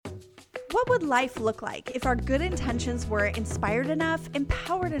What would life look like if our good intentions were inspired enough,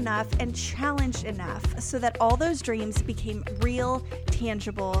 empowered enough, and challenged enough so that all those dreams became real,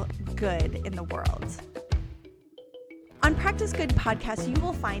 tangible good in the world? On Practice Good podcast, you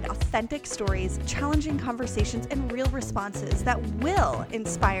will find authentic stories, challenging conversations, and real responses that will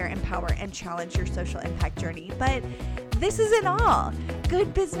inspire, empower, and challenge your social impact journey. But this isn't all.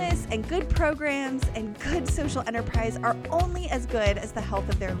 Good business and good programs and good social enterprise are only as good as the health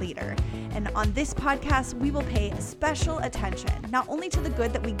of their leader. And on this podcast, we will pay special attention, not only to the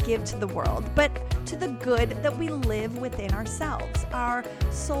good that we give to the world, but to the good that we live within ourselves, our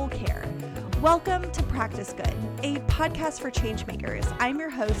soul care. Welcome to Practice Good, a podcast for changemakers. I'm your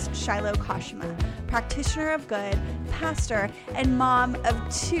host, Shiloh Kashima, practitioner of good, pastor, and mom of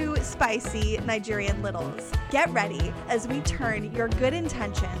 2 spicy Nigerian littles. Get ready as we turn your good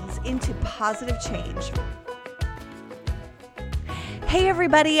intentions into positive change. Hey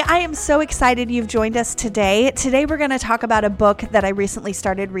everybody, I am so excited you've joined us today. Today we're going to talk about a book that I recently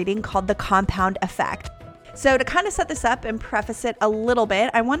started reading called The Compound Effect. So to kind of set this up and preface it a little bit,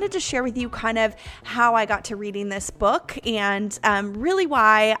 I wanted to share with you kind of how I got to reading this book and really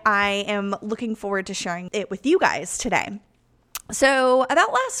why I am looking forward to sharing it with you guys today. So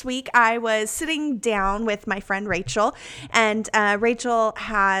about last week, I was sitting down with my friend Rachel, and Rachel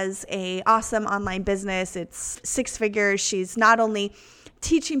has an awesome online business. It's 6 figures. She's not only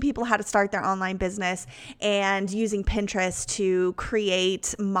teaching people how to start their online business and using Pinterest to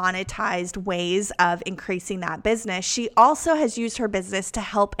create monetized ways of increasing that business, she also has used her business to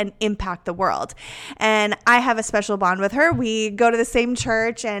help and impact the world. And I have a special bond with her. We go to the same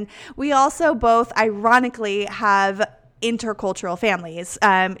church, and we also both ironically have intercultural families.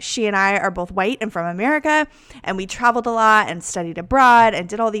 She and I are both white and from America, and we traveled a lot and studied abroad and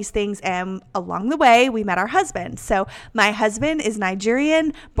did all these things. And along the way, we met our husband. So my husband is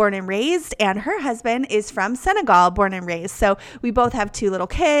Nigerian, born and raised, and her husband is from Senegal, born and raised. So we both have 2 little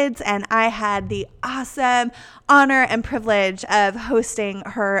kids, and I had the awesome honor and privilege of hosting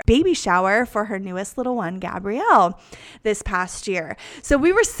her baby shower for her newest little one, Gabrielle, this past year. So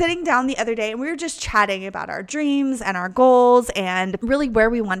we were sitting down the other day, and we were just chatting about our dreams and our goals and really where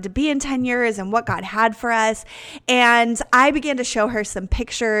we wanted to be in 10 years and what God had for us. And I began to show her some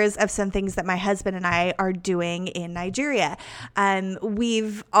pictures of some things that my husband and I are doing in Nigeria.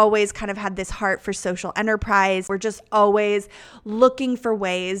 We've always kind of had this heart for social enterprise. We're just always looking for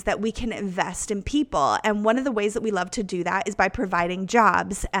ways that we can invest in people. And one of the ways that we love to do that is by providing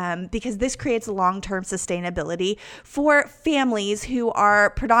jobs, because this creates long-term sustainability for families who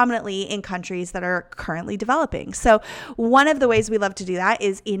are predominantly in countries that are currently developing. So one of the ways we love to do that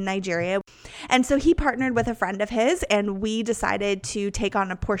is in Nigeria. And so he partnered with a friend of his, and we decided to take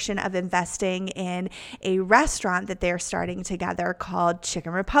on a portion of investing in a restaurant that they're starting together called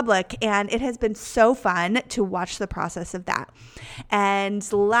Chicken Republic. And it has been so fun to watch the process of that. And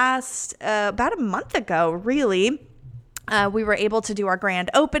about a month ago, really, we were able to do our grand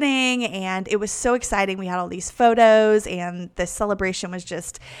opening, and it was so exciting. We had all these photos, and the celebration was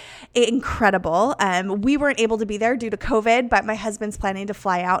just incredible. We weren't able to be there due to COVID, but my husband's planning to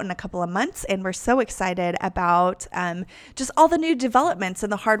fly out in a couple of months, and we're so excited about just all the new developments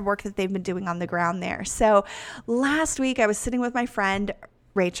and the hard work that they've been doing on the ground there. So last week, I was sitting with my friend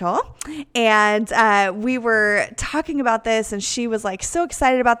Rachel, and we were talking about this, and she was like so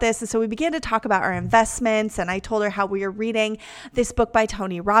excited about this. And so we began to talk about our investments, and I told her how we are reading this book by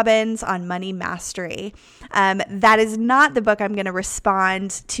Tony Robbins on money mastery. That is not the book I'm going to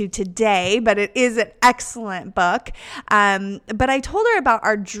respond to today, but it is an excellent book. But I told her about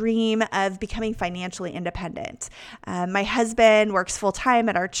our dream of becoming financially independent. My husband works full-time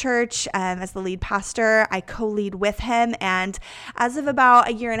at our church as the lead pastor. I co-lead with him, and as of about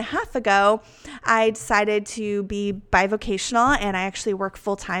a year and a half ago, I decided to be bivocational, and I actually work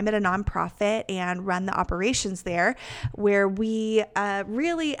full-time at a nonprofit and run the operations there, where we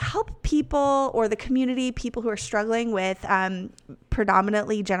really help people or the community, people who are struggling with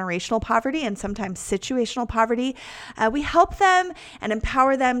predominantly generational poverty and sometimes situational poverty. We help them and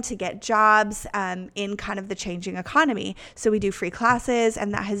empower them to get jobs in kind of the changing economy. So we do free classes,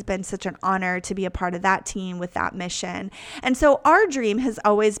 and that has been such an honor to be a part of that team with that mission. And so our dream has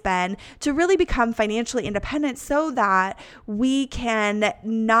always been to really become financially independent so that we can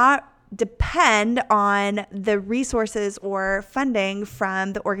not depend on the resources or funding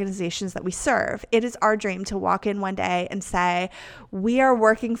from the organizations that we serve. It is our dream to walk in one day and say, we are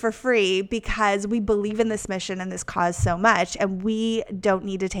working for free because we believe in this mission and this cause so much, and we don't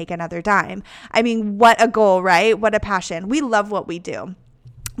need to take another dime. I mean, what a goal, right? What a passion. We love what we do.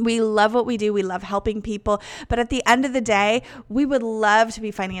 We love what we do. We love helping people. But at the end of the day, we would love to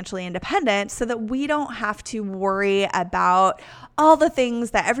be financially independent so that we don't have to worry about all the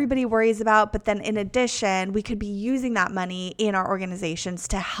things that everybody worries about. But then in addition, we could be using that money in our organizations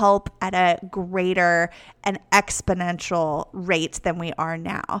to help at a greater and exponential rate than we are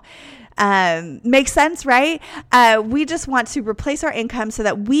now. Makes sense, right? We just want to replace our income so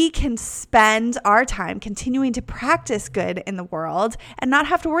that we can spend our time continuing to practice good in the world and not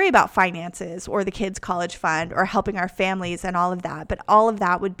have to worry about finances or the kids' college fund or helping our families and all of that. But all of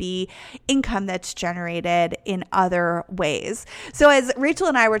that would be income that's generated in other ways. So as Rachel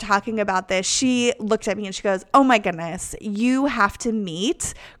and I were talking about this, she looked at me and she goes, "Oh my goodness, you have to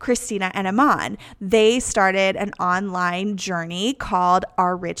meet Christina and Aman. They started an online journey called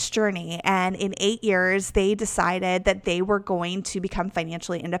Our Rich Journey. And in 8 years, they decided that they were going to become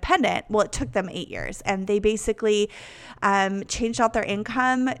financially independent. Well, it took them 8 years. And they basically changed out their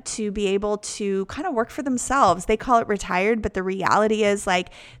income to be able to kind of work for themselves. They call it retired, but the reality is like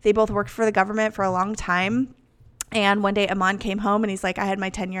they both worked for the government for a long time. And one day Aman came home and he's like, I had my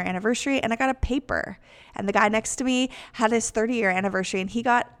 10-year anniversary and I got a paper. And the guy next to me had his 30-year anniversary and he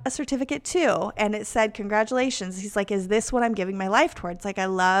got a certificate too. And it said, congratulations. He's like, is this what I'm giving my life towards? Like, I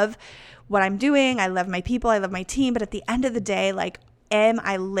love what I'm doing. I love my people. I love my team. But at the end of the day, like, am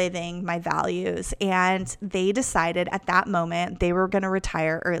I living my values? And they decided at that moment they were going to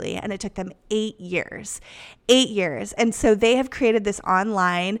retire early. And it took them 8 years. 8 years. And so they have created this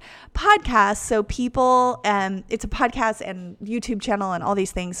online podcast. So people, it's a podcast and YouTube channel and all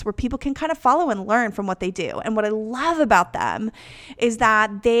these things where people can kind of follow and learn from what they do. And what I love about them is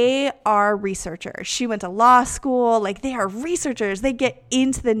that they are researchers. She went to law school. Like, they are researchers. They get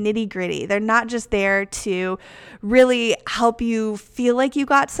into the nitty gritty. They're not just there to really help you feel like you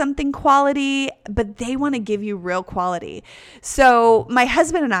got something quality, but they want to give you real quality. So my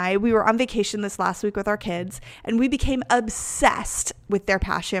husband and I, we were on vacation this last week with our kids, and we became obsessed with their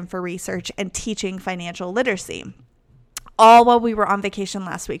passion for research and teaching financial literacy. All while we were on vacation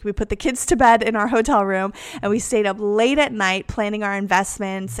last week. We put the kids to bed in our hotel room and we stayed up late at night planning our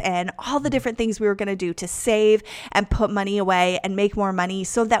investments and all the different things we were going to do to save and put money away and make more money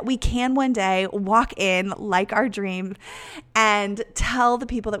so that we can one day walk in like our dream and tell the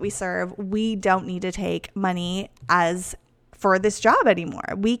people that we serve, we don't need to take money as for this job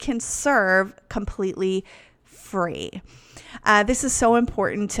anymore. We can serve completely free. This is so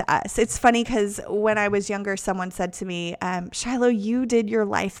important to us. It's funny because when I was younger, someone said to me, Shiloh, you did your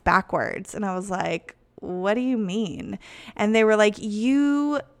life backwards. And I was like, what do you mean? And they were like,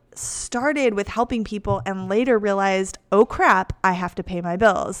 you started with helping people and later realized, oh crap, I have to pay my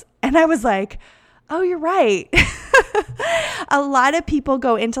bills. And I was like, oh, you're right. A lot of people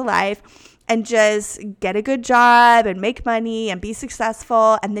go into life and just get a good job and make money and be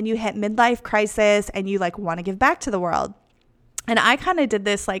successful. And then you hit midlife crisis and you like want to give back to the world. And I kind of did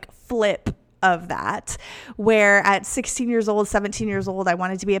this like flip of that, where at 16 years old, 17 years old, I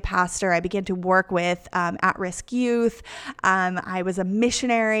wanted to be a pastor. I began to work with at-risk youth. I was a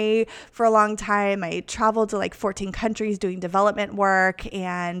missionary for a long time. I traveled to like 14 countries doing development work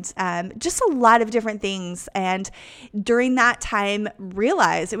and just a lot of different things. And during that time,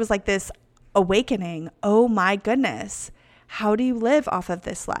 realized it was like this awakening. Oh my goodness, how do you live off of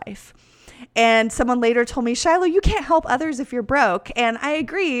this life? And someone later told me, Shiloh, you can't help others if you're broke. And I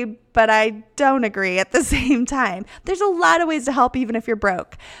agree, but I don't agree at the same time. There's a lot of ways to help even if you're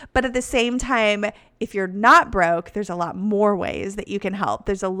broke. But at the same time, if you're not broke, there's a lot more ways that you can help.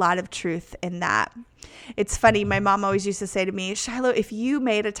 There's a lot of truth in that. It's funny. My mom always used to say to me, Shiloh, if you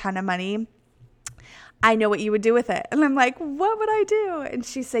made a ton of money, I know what you would do with it. And I'm like, what would I do? And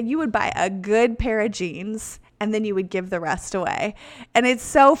she said, you would buy a good pair of jeans and then you would give the rest away. And it's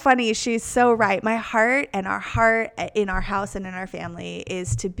so funny. She's so right. My heart and our heart in our house and in our family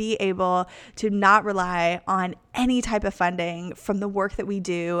is to be able to not rely on any type of funding from the work that we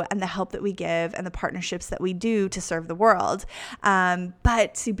do and the help that we give and the partnerships that we do to serve the world,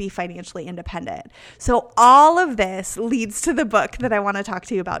 but to be financially independent. So all of this leads to the book that I want to talk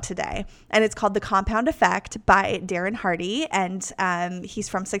to you about today. And it's called The Compound Effect by Darren Hardy. And he's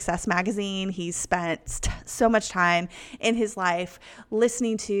from Success Magazine. He's spent so much time in his life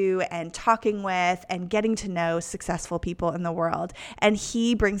listening to and talking with and getting to know successful people in the world. And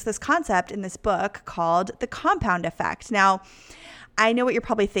he brings this concept in this book called The Compound Effect. Now, I know what you're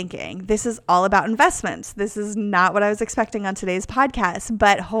probably thinking. This is all about investments. This is not what I was expecting on today's podcast,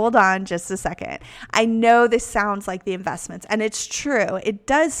 but hold on just a second. I know this sounds like the investments, and it's true. It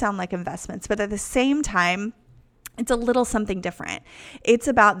does sound like investments, but at the same time, It's a little something different. It's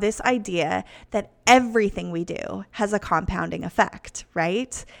about this idea that everything we do has a compounding effect,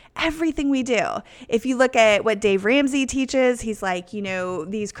 right? Everything we do. If you look at what Dave Ramsey teaches, he's like,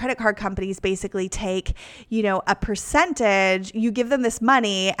 these credit card companies basically take, a percentage, you give them this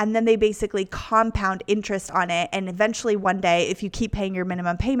money, and then they basically compound interest on it. And eventually one day, if you keep paying your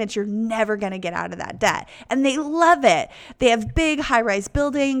minimum payments, you're never going to get out of that debt. And they love it. They have big high-rise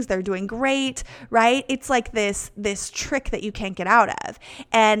buildings. They're doing great, right? It's like this trick that you can't get out of.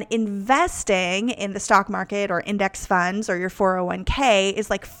 And investing in the stock market or index funds or your 401k is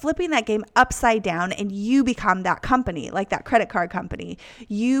like flipping that game upside down, and you become that company, like that credit card company.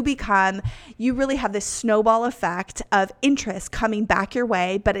 You really have this snowball effect of interest coming back your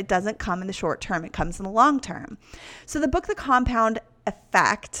way, but it doesn't come in the short term. It comes in the long term. So the book, The Compound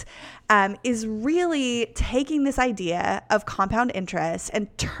Effect, is really taking this idea of compound interest and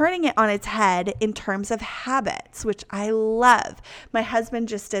turning it on its head in terms of habits, which I love. My husband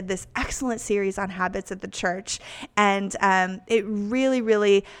just did this excellent series on habits at the church, and it really,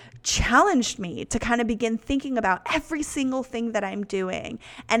 really challenged me to kind of begin thinking about every single thing that I'm doing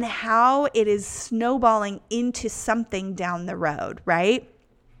and how it is snowballing into something down the road, right?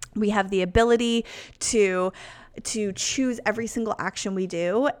 We have the ability to choose every single action we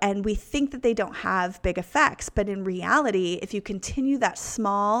do, and we think that they don't have big effects. But in reality, if you continue that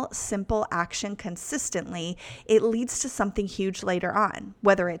small, simple action consistently, it leads to something huge later on,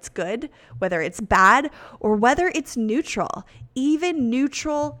 whether it's good, whether it's bad, or whether it's neutral. Even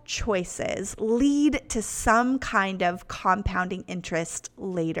neutral choices lead to some kind of compounding interest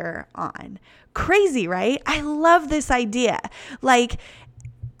later on. Crazy, right? I love this idea.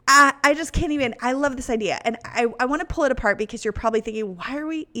 I just can't even, I love this idea. And I want to pull it apart because you're probably thinking, why are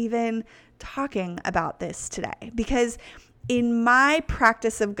we even talking about this today? Because in my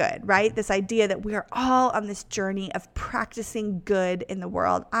practice of good, right, this idea that we are all on this journey of practicing good in the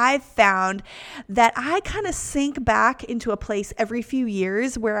world, I've found that I kind of sink back into a place every few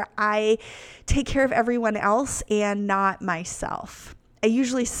years where I take care of everyone else and not myself. I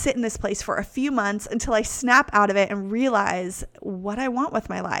usually sit in this place for a few months until I snap out of it and realize what I want with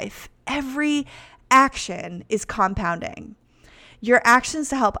my life. Every action is compounding. Your actions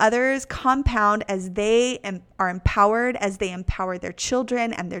to help others compound as they are empowered, as they empower their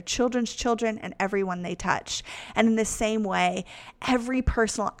children and their children's children and everyone they touch. And in the same way, every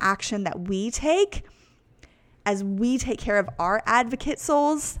personal action that we take as we take care of our advocate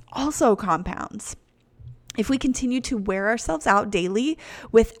souls also compounds. If we continue to wear ourselves out daily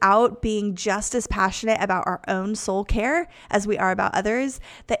without being just as passionate about our own soul care as we are about others,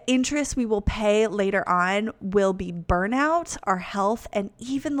 the interest we will pay later on will be burnout, our health, and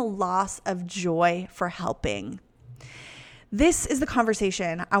even the loss of joy for helping. This is the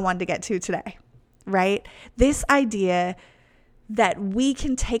conversation I wanted to get to today, right? This idea that we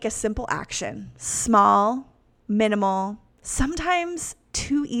can take a simple action, small, minimal, sometimes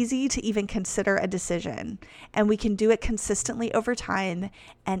too easy to even consider a decision, and we can do it consistently over time,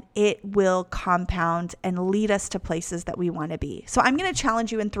 and it will compound and lead us to places that we want to be. So I'm going to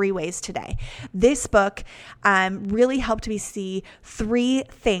challenge you in 3 ways today. This book really helped me see 3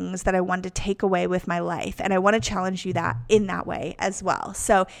 things that I wanted to take away with my life, and I want to challenge you that in that way as well.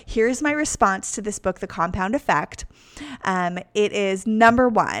 So here's my response to this book, The Compound Effect. It is, number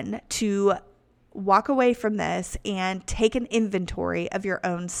 1, to walk away from this and take an inventory of your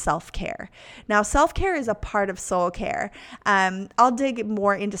own self-care. Now, self-care is a part of soul care. I'll dig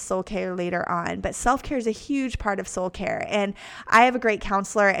more into soul care later on, but self-care is a huge part of soul care. And I have a great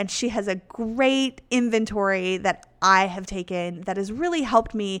counselor, and she has a great inventory that I have taken that has really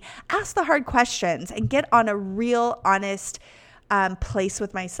helped me ask the hard questions and get on a real, honest place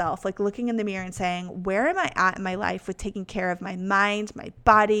with myself, like looking in the mirror and saying, where am I at in my life with taking care of my mind, my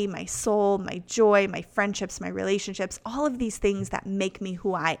body, my soul, my joy, my friendships, my relationships, all of these things that make me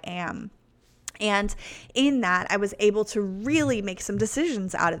who I am. And in that, I was able to really make some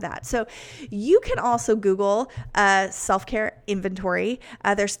decisions out of that. So you can also Google self-care inventory.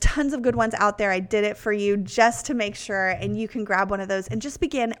 There's tons of good ones out there. I did it for you just to make sure, and you can grab one of those and just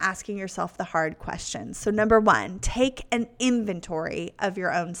begin asking yourself the hard questions. So number 1, take an inventory of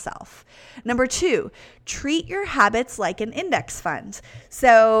your own self. Number 2, treat your habits like an index fund.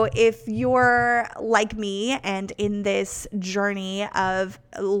 So if you're like me and in this journey of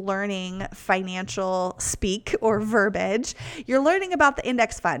learning financial financial speak or verbiage. You're learning about the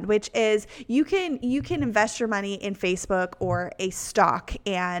index fund, which is you can invest your money in Facebook or a stock,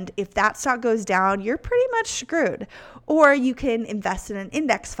 and if that stock goes down, you're pretty much screwed. Or you can invest in an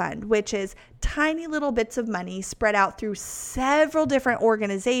index fund, which is tiny little bits of money spread out through several different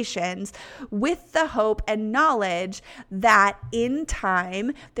organizations with the hope and knowledge that in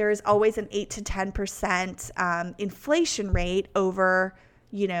time there is always an 8 to 10% inflation rate over,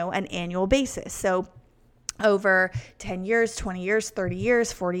 an annual basis. So over 10 years, 20 years, 30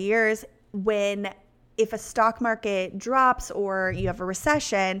 years, 40 years, if a stock market drops or you have a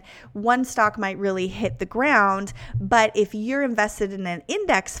recession, one stock might really hit the ground. But if you're invested in an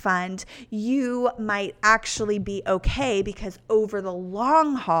index fund, you might actually be okay because over the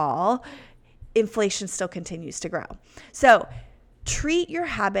long haul, inflation still continues to grow. So treat your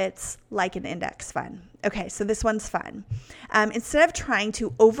habits like an index fund. Okay, so this one's fun. Instead of trying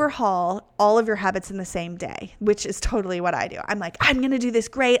to overhaul all of your habits in the same day, which is totally what I do. I'm like, I'm going to do this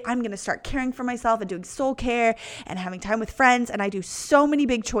great. I'm going to start caring for myself and doing soul care and having time with friends. And I do so many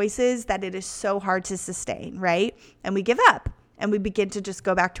big choices that it is so hard to sustain, right? And we give up. And we begin to just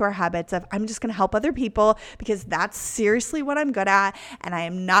go back to our habits of, I'm just going to help other people because that's seriously what I'm good at. And I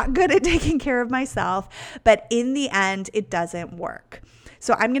am not good at taking care of myself. But in the end, it doesn't work.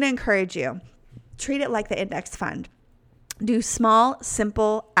 So I'm going to encourage you, treat it like the index fund. Do small,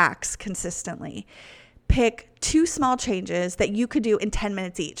 simple acts consistently. Pick 2 small changes that you could do in 10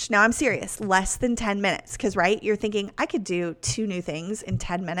 minutes each. Now I'm serious, less than 10 minutes. Because, right, you're thinking I could do 2 new things in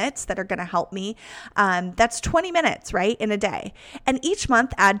 10 minutes that are going to help me. That's 20 minutes, right, in a day. And each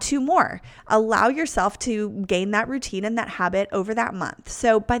month, add 2 more. Allow yourself to gain that routine and that habit over that month.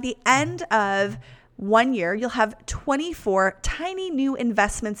 So by the end of 1 year, you'll have 24 tiny new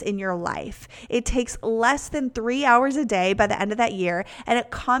investments in your life. It takes less than 3 hours a day by the end of that year, and it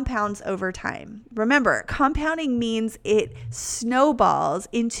compounds over time. Remember, compounding means it snowballs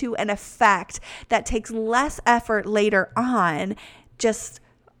into an effect that takes less effort later on, just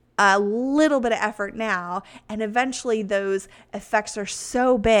a little bit of effort now, and eventually those effects are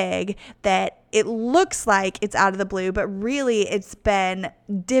so big that it looks like it's out of the blue, but really it's been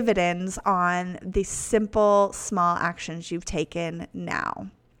dividends on the simple, small actions you've taken now.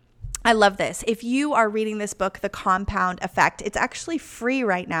 I love this. If you are reading this book, The Compound Effect, it's actually free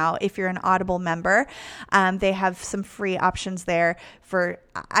right now if you're an Audible member. They have some free options there for,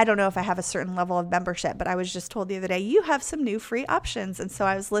 I don't know if I have a certain level of membership, but I was just told the other day, you have some new free options. And so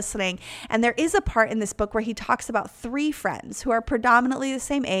I was listening, and there is a part in this book where he talks about 3 friends who are predominantly the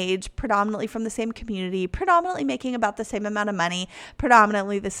same age, predominantly from the same community, predominantly making about the same amount of money,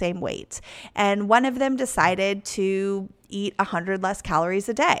 predominantly the same weight. And one of them decided to eat 100 less calories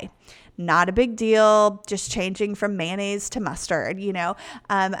a day. Not a big deal, just changing from mayonnaise to mustard,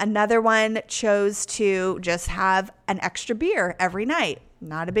 Another one chose to just have an extra beer every night.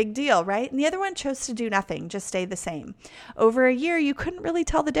 Not a big deal, right? And the other one chose to do nothing, just stay the same. Over a year, you couldn't really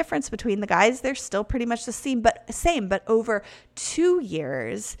tell the difference between the guys. They're still pretty much the same, but over 2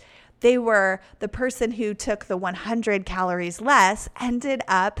 years, they were the person who took the 100 calories less ended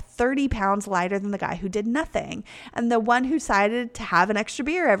up 30 pounds lighter than the guy who did nothing. And the one who decided to have an extra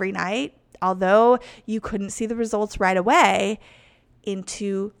beer every night, although you couldn't see the results right away, in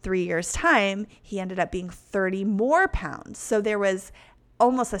 2-3 years' time, he ended up being 30 more pounds. So there was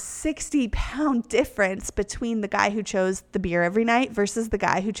almost a 60-pound difference between the guy who chose the beer every night versus the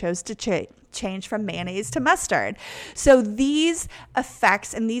guy who chose to change from mayonnaise to mustard. So these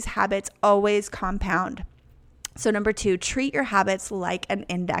effects and these habits always compound. So number 2, treat your habits like an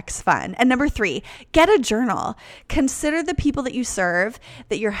index fund. And number 3, get a journal. Consider the people that you serve,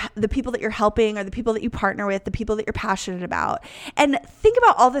 the people that you're helping, or the people that you partner with, the people that you're passionate about. And think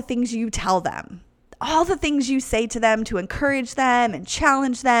about all the things you tell them. All the things you say to them to encourage them and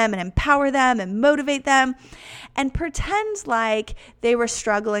challenge them and empower them and motivate them, and pretend like they were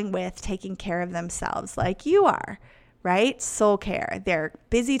struggling with taking care of themselves like you are, right? Soul care. They're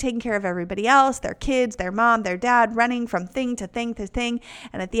busy taking care of everybody else, their kids, their mom, their dad, running from thing to thing to thing.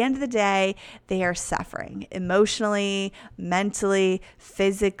 And at the end of the day, they are suffering emotionally, mentally,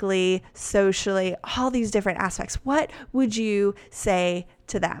 physically, socially, all these different aspects. What would you say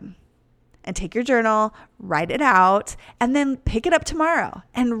to them? And take your journal, write it out, and then pick it up tomorrow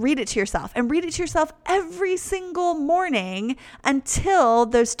and read it to yourself. And read it to yourself every single morning until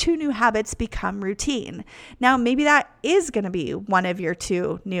those 2 new habits become routine. Now, maybe that is going to be one of your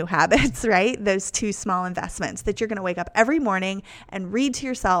 2 new habits, right? Those 2 small investments that you're going to wake up every morning and read to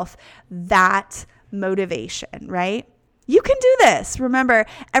yourself that motivation, right? You can do this. Remember,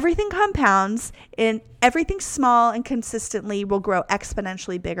 everything compounds, and everything small and consistently will grow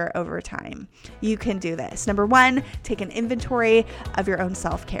exponentially bigger over time. You can do this. Number 1, take an inventory of your own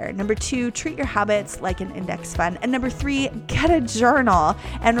self-care. Number 2, treat your habits like an index fund. And number 3, get a journal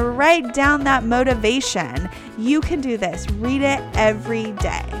and write down that motivation. You can do this. Read it every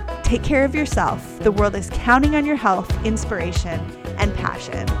day. Take care of yourself. The world is counting on your health, inspiration, and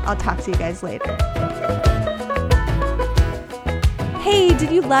passion. I'll talk to you guys later. Hey,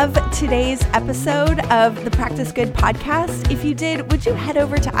 did you love today's episode of the Practice Good podcast? If you did, would you head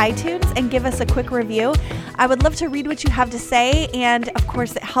over to iTunes and give us a quick review? I would love to read what you have to say, and of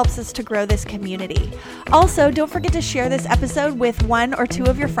course, it helps us to grow this community. Also, don't forget to share this episode with 1 or 2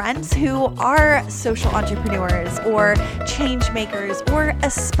 of your friends who are social entrepreneurs or change makers or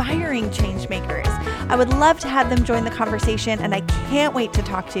aspiring change makers. I would love to have them join the conversation, and I can't wait to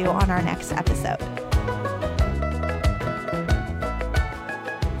talk to you on our next episode.